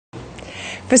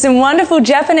For some wonderful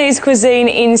Japanese cuisine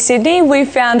in Sydney, we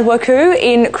found Waqu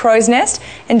in Crow's Nest,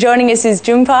 and joining us is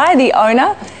Junpai, the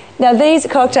owner. Now, these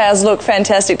cocktails look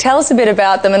fantastic. Tell us a bit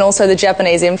about them and also the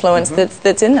Japanese influence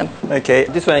that's in them. Okay,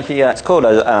 this one here, it's called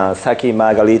a sake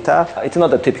margarita. It's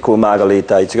not a typical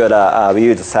margarita. It's got we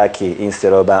use sake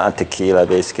instead of tequila,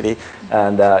 basically,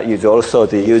 and use also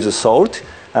the use salt.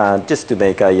 Just to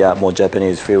make a more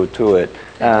Japanese feel to it.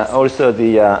 Also,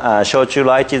 the shochu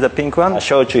light is a pink one.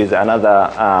 Shochu is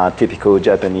another typical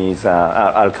Japanese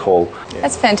alcohol.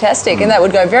 That's fantastic, and that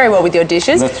would go very well with your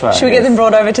dishes. That's right. Should we get them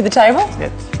brought over to the table?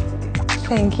 Yes.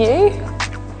 Thank you.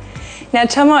 Now,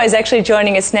 Tomo is actually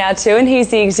joining us now too, and he's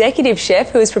the executive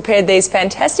chef who has prepared these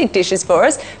fantastic dishes for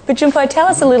us. But Junpai, tell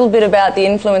us a little bit about the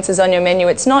influences on your menu.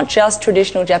 It's not just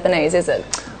traditional Japanese, is it?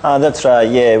 That's right,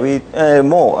 yeah. We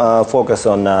more focus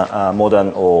on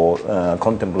modern or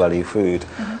contemporary food.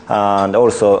 And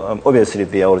also, obviously,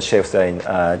 the old chefs are in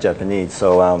Japanese,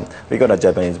 so we got a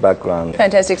Japanese background.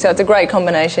 Fantastic, so it's a great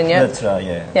combination, yeah? That's right,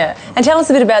 yeah. Yeah. And tell us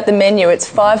a bit about the menu. It's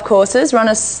 5 courses. Run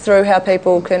us through how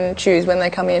people can choose when they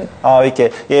come in.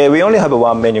 Okay. Yeah, we only have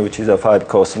one menu, which is a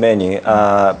 5-course menu,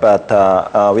 but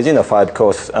within a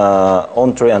 5-course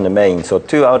entree and the main, so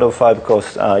 2 out of 5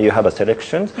 course you have a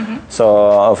selection.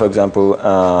 So, for example,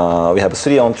 we have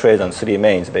 3 entrees and 3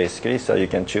 mains, basically, so you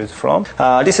can choose from.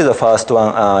 This is the first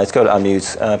one. It's called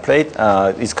amuse plate.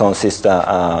 It consists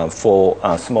of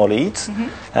 4 small eats.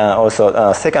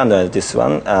 Also, second this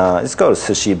one, it's called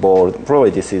sushi bowl. Probably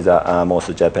this is a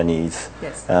most Japanese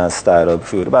style of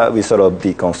food, but we sort of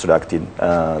deconstructed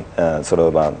sort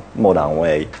of a modern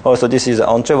way. Also, this is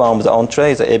entree. One of the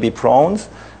entree is ebi prawns,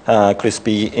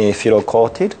 crispy filo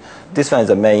coated. This one is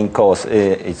the main course.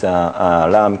 It's a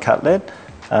lamb cutlet,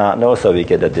 and also we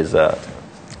get a dessert.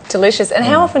 Delicious. And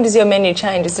how often does your menu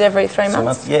change? Is it every 3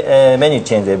 months? Yeah, menu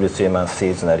change every 3 months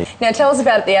seasonally. Now tell us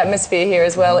about the atmosphere here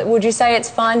as well. Would you say it's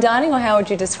fine dining, or how would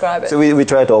you describe it? So we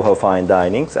try to offer fine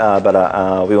dining,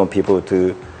 but we want people to,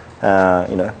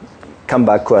 you know, come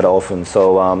back quite often.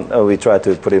 So we try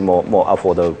to put in more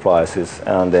affordable prices,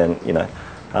 and then, you know,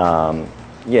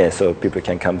 yeah, so people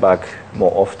can come back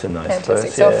more often, I suppose.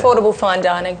 Fantastic. So affordable fine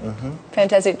dining.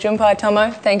 Fantastic. Junpai,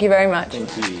 Tomo, thank you very much.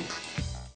 Thank you.